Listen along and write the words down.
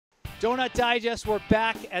Donut Digest, we're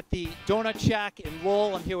back at the Donut Shack in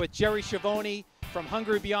Lowell. I'm here with Gerry Schiavoni from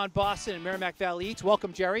Hungry Beyond Boston and Merrimack Valley Eats.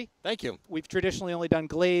 Welcome, Gerry. Thank you. We've traditionally only done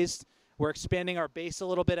glazed. We're expanding our base a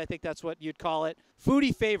little bit. I think that's what you'd call it.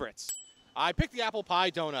 Foodie favorites. I picked the apple pie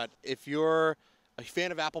donut. If you're a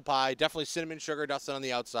fan of apple pie, definitely cinnamon sugar dusted on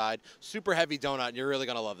the outside. Super heavy donut, and you're really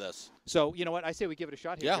going to love this. So, you know what? I say we give it a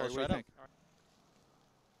shot here, Yeah, Gerry. let's What do try you it think?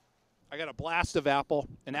 I got a blast of apple,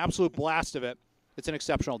 an absolute blast of it. It's an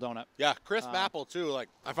exceptional donut. Yeah, crisp apple, too. Like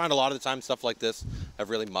I find a lot of the time stuff like this have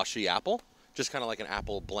really mushy apple, just kind of like an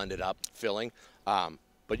apple blended up filling.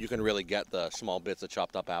 But you can really get the small bits of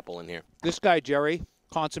chopped up apple in here. This guy, Gerry,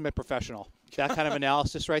 consummate professional. That kind of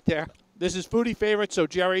analysis right there. This is Foodie Favorite, so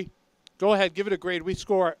Gerry, go ahead, give it a grade. We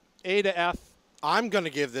score A to F. I'm going to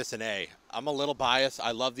give this an A. I'm a little biased.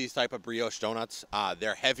 I love these type of brioche donuts.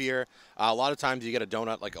 They're heavier. A lot of times you get a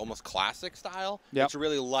donut like almost classic style. Yep. It's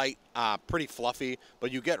really light, pretty fluffy,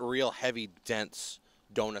 but you get real heavy, dense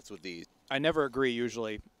donuts with these. I never agree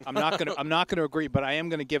usually. I'm not gonna agree, but I am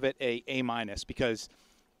gonna give it a A- because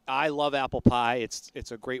I love apple pie.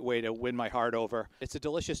 It's a great way to win my heart over. It's a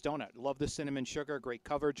delicious donut. Love the cinnamon sugar, great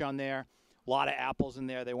coverage on there. A lot of apples in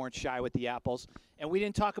there. They weren't shy with the apples. And we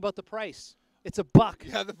didn't talk about the price. It's $1.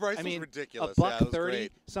 Yeah, the price was ridiculous. $1.30.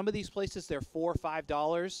 Great. Some of these places they're $4 or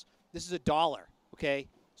 $5. This is $1. Okay,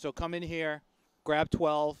 so come in here, grab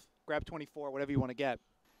 12, grab 24, whatever you want to get.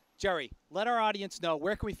 Gerry, let our audience know,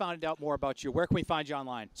 where can we find out more about you? Where can we find you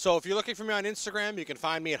online? So if you're looking for me on Instagram, you can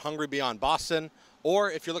find me at Hungry Beyond Boston.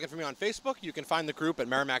 Or if you're looking for me on Facebook, you can find the group at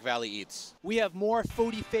Merrimack Valley Eats. We have more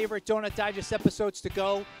Foodie Favorite Donut Digest episodes to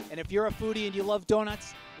go. And if you're a foodie and you love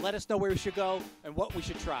donuts, let us know where we should go and what we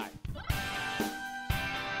should try.